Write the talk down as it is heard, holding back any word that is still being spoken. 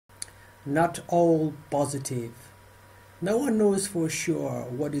not all positive. No one knows for sure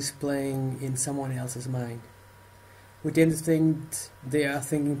what is playing in someone else's mind. We tend to think they are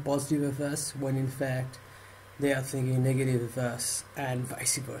thinking positive of us when in fact they are thinking negative of us, and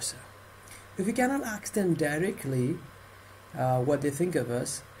vice versa. If we cannot ask them directly what they think of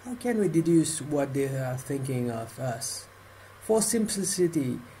us, how can we deduce what they are thinking of us? For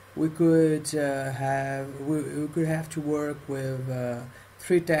simplicity, we could have to work with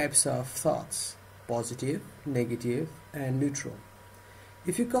three types of thoughts: positive, negative, and neutral.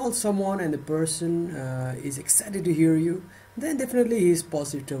 If you call someone and the person is excited to hear you, then definitely he is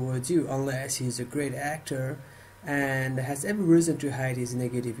positive towards you, unless he is a great actor and has every reason to hide his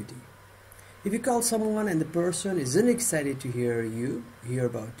negativity. If you call someone and the person isn't excited to hear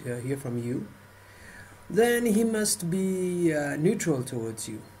from you, then he must be neutral towards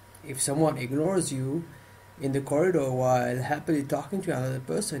you. If someone ignores you in the corridor while happily talking to another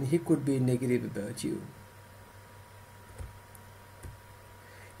person, he could be negative about you.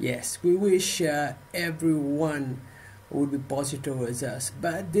 Yes, we wish everyone would be positive towards us,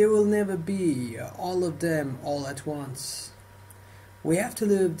 but there will never be all of them all at once. We have to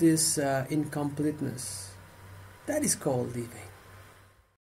live this incompleteness. That is called living.